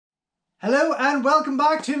Hello and welcome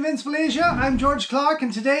back to Invincible Asia. I'm George Clark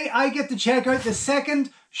and today I get to check out the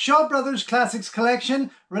second Shaw Brothers Classics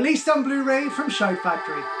collection released on Blu-ray from Shout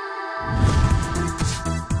Factory.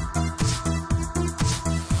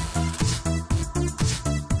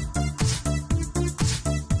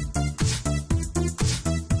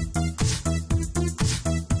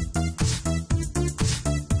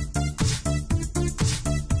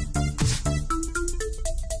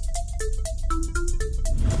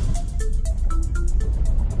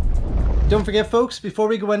 Don't forget folks, before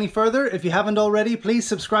we go any further, if you haven't already, please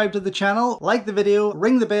subscribe to the channel, like the video,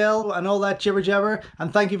 ring the bell and all that jibber jabber,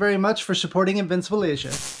 and thank you very much for supporting Invincible Asia.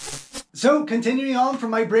 So, continuing on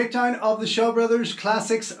from my breakdown of the Shaw Brothers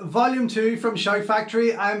Classics Volume 2 from Shout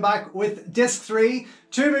Factory, I'm back with Disc 3,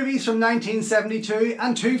 two movies from 1972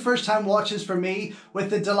 and two first-time watches for me with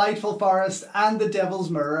The Delightful Forest and The Devil's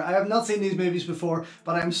Mirror. I have not seen these movies before,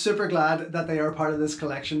 but I'm super glad that they are part of this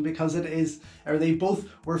collection because they both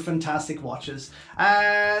were fantastic watches.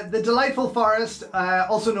 The Delightful Forest,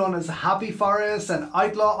 also known as Happy Forest and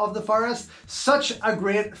Outlaw of the Forest, such a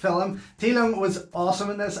great film. Thi Lung was awesome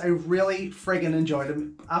in this. I really friggin' enjoyed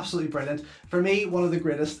him. Absolutely brilliant. For me, one of the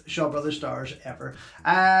greatest Shaw Brothers stars ever.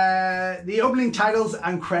 The opening titles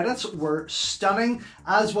and credits were stunning,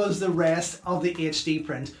 as was the rest of the HD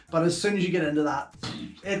print. But as soon as you get into that,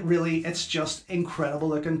 it's just incredible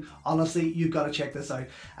looking. Honestly, you've got to check this out.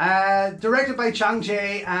 Directed by Chang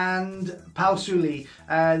Cheh and Pao Su Lee,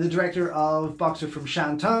 the director of Boxer from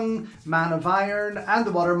Shantung, Man of Iron, and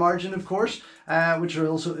The Water Margin, of course, which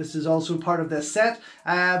is also part of this set.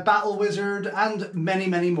 Battle Wizard, and many,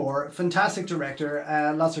 many more. Fantastic director.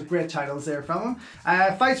 Lots of great titles there from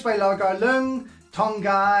him. Fights by Lau Gar Lung, Tong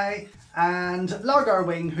Gai, and Lau Gar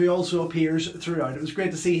Wing, who also appears throughout. It was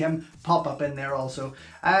great to see him pop up in there also.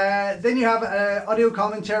 Then you have audio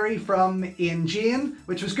commentary from Ian Jane,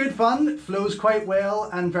 which was good fun, flows quite well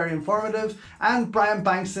and very informative, and Brian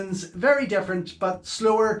Bankston's very different but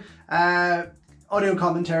slower audio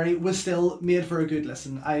commentary was still made for a good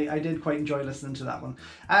listen. I did quite enjoy listening to that one.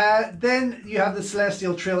 Then you have the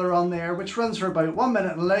Celestial trailer on there, which runs for about 1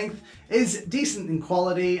 minute in length, is decent in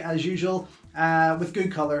quality as usual, with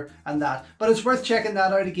good colour and that. But it's worth checking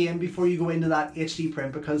that out again before you go into that HD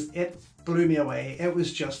print because it blew me away. It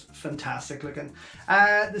was just fantastic looking.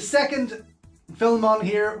 The second film on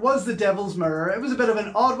here was The Devil's Mirror. It was a bit of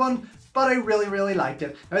an odd one, but I really, really liked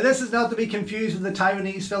it. Now this is not to be confused with the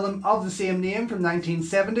Taiwanese film of the same name from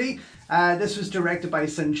 1970. This was directed by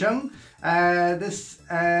Sun Chung.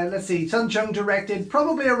 Let's see, Sun Chung directed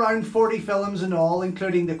probably around 40 films in all,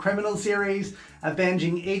 including the Criminal series,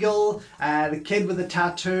 Avenging Eagle, The Kid with a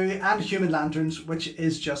Tattoo, and Human Lanterns, which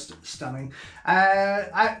is just stunning.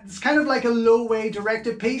 It's kind of like a low-way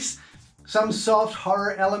directed piece. Some soft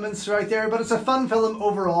horror elements throughout there, but it's a fun film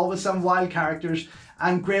overall with some wild characters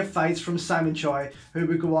and great fights from Simon Choi, who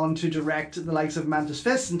would go on to direct the likes of Mantis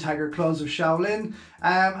Fist and Tiger Claws of Shaolin.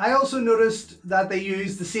 I also noticed that they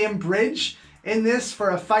used the same bridge in this for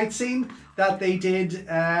a fight scene that they did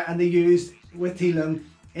and they used with Thi Lung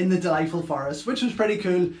in The Delightful Forest, which was pretty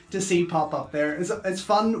cool to see pop up there. It's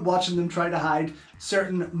fun watching them try to hide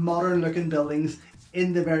certain modern looking buildings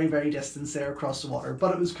in the very, very distance there across the water.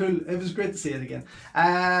 But it was cool. It was great to see it again.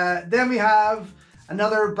 Then we have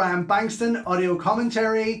another Brian Bankston audio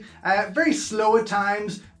commentary. Very slow at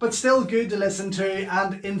times, but still good to listen to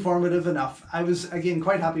and informative enough. I was, again,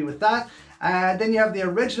 quite happy with that. Then you have the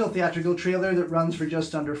original theatrical trailer that runs for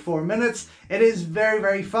just under 4 minutes. It is very,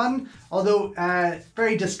 very fun, although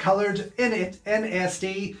very discoloured in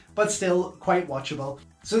SD, but still quite watchable.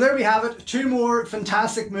 So there we have it, two more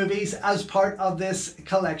fantastic movies as part of this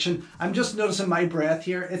collection. I'm just noticing my breath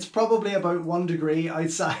here. It's probably about 1 degree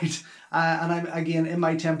outside and I'm again in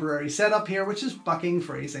my temporary setup here, which is fucking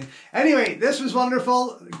freezing. Anyway, this was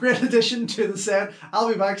wonderful. Great addition to the set. I'll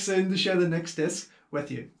be back soon to share the next disc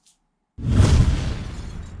with you.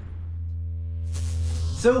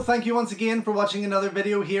 So thank you once again for watching another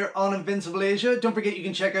video here on Invincible Asia. Don't forget you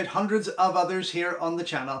can check out hundreds of others here on the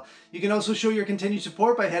channel. You can also show your continued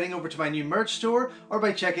support by heading over to my new merch store or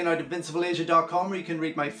by checking out invincibleasia.com where you can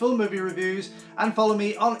read my full movie reviews and follow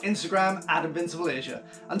me on Instagram @InvincibleAsia.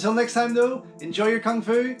 Until next time though, enjoy your Kung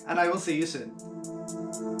Fu and I will see you soon.